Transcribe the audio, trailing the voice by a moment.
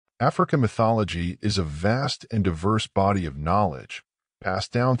African mythology is a vast and diverse body of knowledge,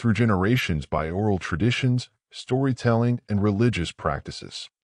 passed down through generations by oral traditions, storytelling, and religious practices.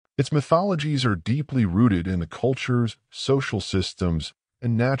 Its mythologies are deeply rooted in the cultures, social systems,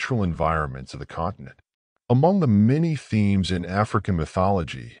 and natural environments of the continent. Among the many themes in African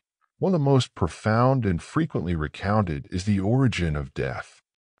mythology, one of the most profound and frequently recounted is the origin of death.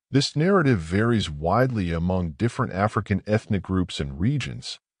 This narrative varies widely among different African ethnic groups and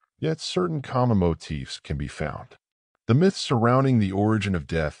regions, yet certain common motifs can be found. The myths surrounding the origin of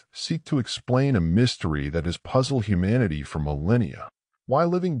death seek to explain a mystery that has puzzled humanity for millennia: why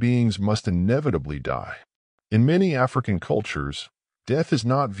living beings must inevitably die. In many African cultures, death is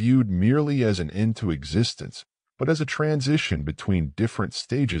not viewed merely as an end to existence, but as a transition between different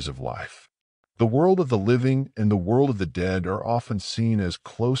stages of life. The world of the living and the world of the dead are often seen as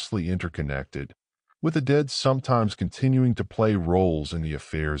closely interconnected, with the dead sometimes continuing to play roles in the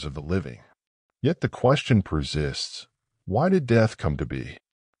affairs of the living. Yet the question persists: why did death come to be?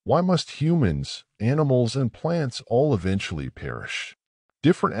 Why must humans, animals, and plants all eventually perish?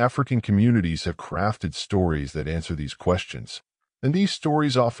 Different African communities have crafted stories that answer these questions, and these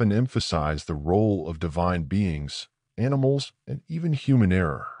stories often emphasize the role of divine beings, animals, and even human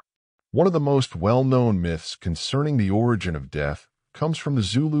error. One of the most well-known myths concerning the origin of death comes from the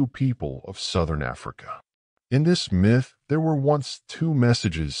Zulu people of southern Africa. In this myth, there were once two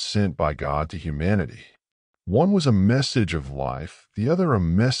messages sent by God to humanity. One was a message of life, the other a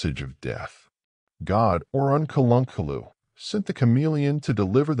message of death. God, or Unkulunkulu, sent the chameleon to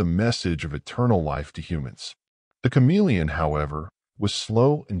deliver the message of eternal life to humans. The chameleon, however, was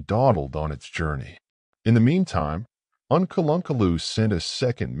slow and dawdled on its journey. In the meantime, Unkulunkulu sent a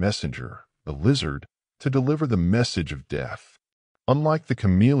second messenger, the lizard, to deliver the message of death. Unlike the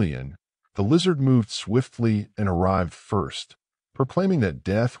chameleon, the lizard moved swiftly and arrived first, proclaiming that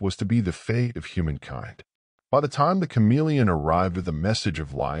death was to be the fate of humankind. By the time the chameleon arrived with the message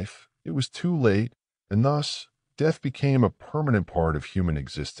of life, it was too late, and thus death became a permanent part of human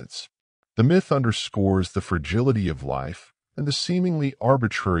existence. The myth underscores the fragility of life and the seemingly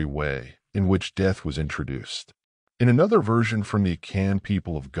arbitrary way in which death was introduced. In another version from the Akan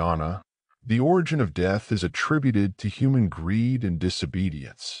people of Ghana, the origin of death is attributed to human greed and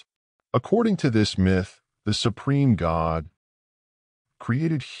disobedience. According to this myth, the supreme God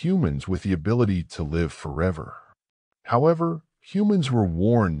created humans with the ability to live forever. However, humans were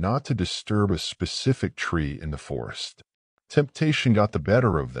warned not to disturb a specific tree in the forest. Temptation got the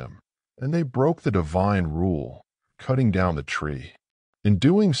better of them, and they broke the divine rule, cutting down the tree. In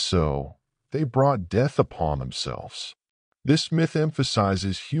doing so, they brought death upon themselves. This myth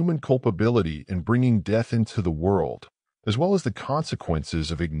emphasizes human culpability in bringing death into the world, as well as the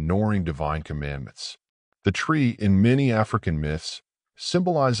consequences of ignoring divine commandments. The tree, in many African myths,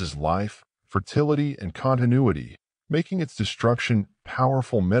 symbolizes life, fertility, and continuity, making its destruction a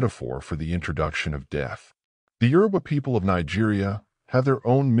powerful metaphor for the introduction of death. The Yoruba people of Nigeria have their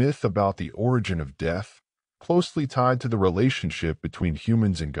own myth about the origin of death, closely tied to the relationship between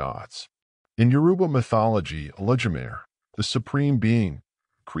humans and gods. In Yoruba mythology, Olodumare, the supreme being,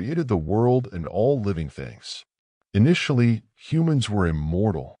 created the world and all living things. Initially, humans were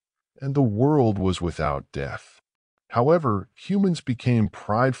immortal, and the world was without death. However, humans became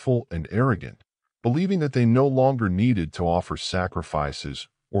prideful and arrogant, believing that they no longer needed to offer sacrifices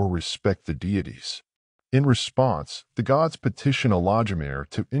or respect the deities. In response, the gods petitioned Olodumare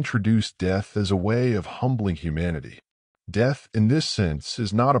to introduce death as a way of humbling humanity. Death, in this sense,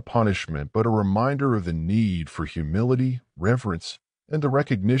 is not a punishment but a reminder of the need for humility, reverence, and the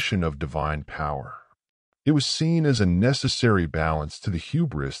recognition of divine power. It was seen as a necessary balance to the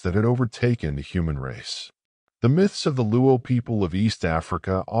hubris that had overtaken the human race. The myths of the Luo people of East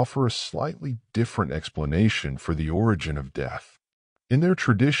Africa offer a slightly different explanation for the origin of death. In their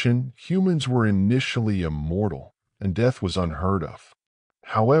tradition, humans were initially immortal, and death was unheard of.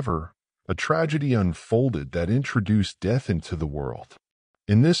 However, a tragedy unfolded that introduced death into the world.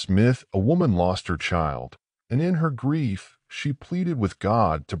 In this myth, a woman lost her child, and in her grief, she pleaded with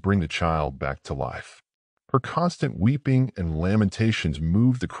God to bring the child back to life. Her constant weeping and lamentations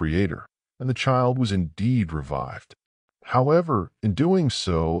moved the Creator, and the child was indeed revived. However, in doing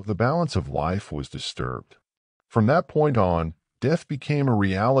so, the balance of life was disturbed. From that point on, death became a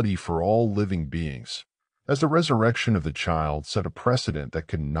reality for all living beings, as the resurrection of the child set a precedent that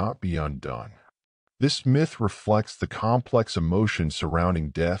could not be undone. This myth reflects the complex emotions surrounding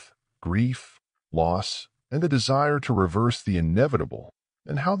death, grief, loss, and the desire to reverse the inevitable,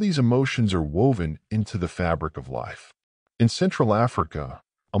 and how these emotions are woven into the fabric of life. In Central Africa,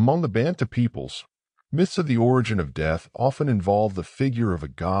 among the Bantu peoples, Myths of the origin of death often involve the figure of a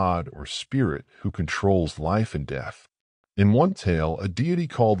god or spirit who controls life and death. In one tale, a deity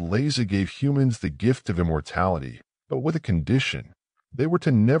called Leza gave humans the gift of immortality, but with a condition. They were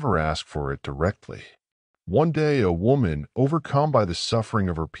to never ask for it directly. One day, a woman, overcome by the suffering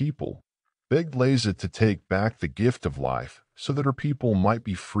of her people, begged Leza to take back the gift of life so that her people might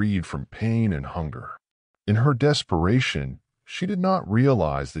be freed from pain and hunger. In her desperation, she did not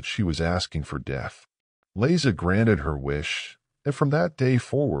realize that she was asking for death. Leza granted her wish, and from that day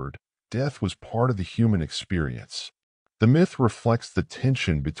forward, death was part of the human experience. The myth reflects the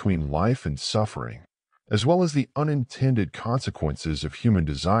tension between life and suffering, as well as the unintended consequences of human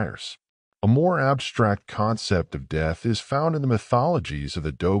desires. A more abstract concept of death is found in the mythologies of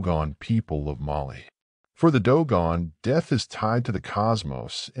the Dogon people of Mali. For the Dogon, death is tied to the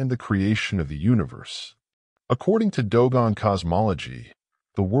cosmos and the creation of the universe. According to Dogon cosmology,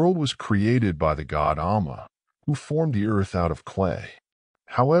 the world was created by the god Amma, who formed the earth out of clay.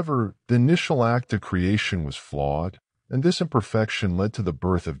 However, the initial act of creation was flawed, and this imperfection led to the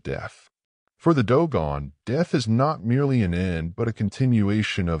birth of death. For the Dogon, death is not merely an end but a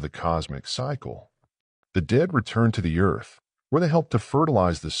continuation of the cosmic cycle. The dead return to the earth, where they help to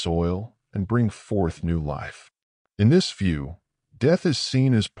fertilize the soil and bring forth new life. In this view, death is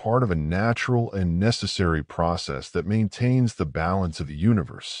seen as part of a natural and necessary process that maintains the balance of the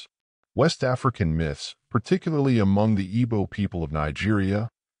universe. West African myths, particularly among the Igbo people of Nigeria,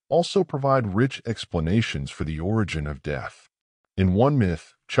 also provide rich explanations for the origin of death. In one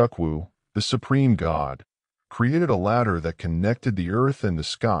myth, Chukwu, the supreme god, created a ladder that connected the earth and the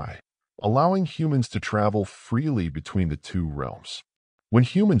sky, allowing humans to travel freely between the two realms. When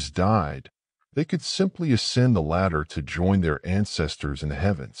humans died, they could simply ascend the ladder to join their ancestors in the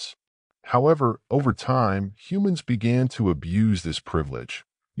heavens. However, over time, humans began to abuse this privilege,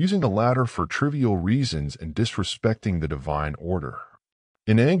 using the ladder for trivial reasons and disrespecting the divine order.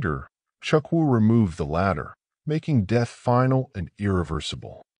 In anger, Chukwu removed the ladder, making death final and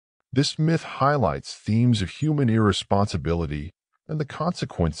irreversible. This myth highlights themes of human irresponsibility and the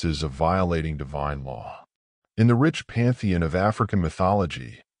consequences of violating divine law. In the rich pantheon of African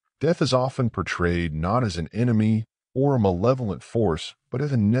mythology, death is often portrayed not as an enemy or a malevolent force, but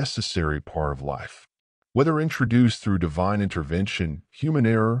as a necessary part of life. Whether introduced through divine intervention, human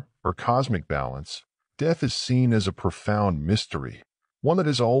error, or cosmic balance, death is seen as a profound mystery, one that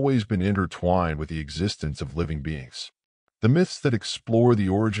has always been intertwined with the existence of living beings. The myths that explore the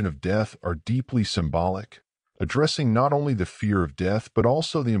origin of death are deeply symbolic, addressing not only the fear of death but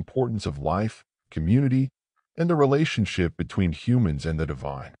also the importance of life, community, and the relationship between humans and the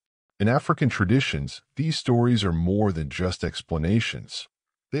divine. In African traditions, these stories are more than just explanations.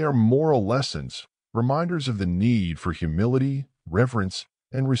 They are moral lessons, reminders of the need for humility, reverence,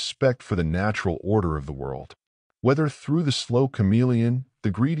 and respect for the natural order of the world. Whether through the slow chameleon,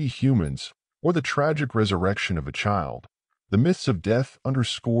 the greedy humans, or the tragic resurrection of a child, the myths of death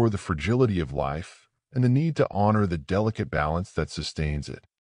underscore the fragility of life and the need to honor the delicate balance that sustains it.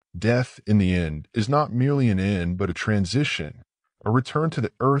 Death, in the end, is not merely an end but a transition, a return to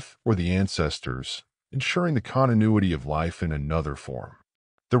the earth or the ancestors, ensuring the continuity of life in another form.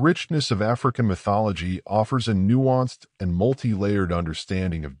 The richness of African mythology offers a nuanced and multi-layered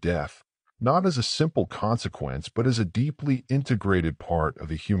understanding of death, not as a simple consequence but as a deeply integrated part of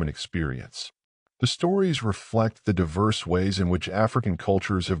the human experience. The stories reflect the diverse ways in which African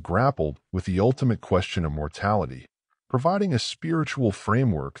cultures have grappled with the ultimate question of mortality, providing a spiritual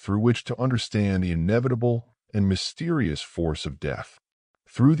framework through which to understand the inevitable and mysterious force of death.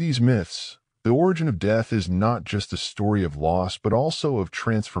 Through these myths, the origin of death is not just a story of loss but also of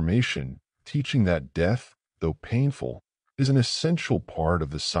transformation, teaching that death, though painful, is an essential part of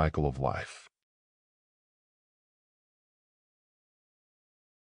the cycle of life.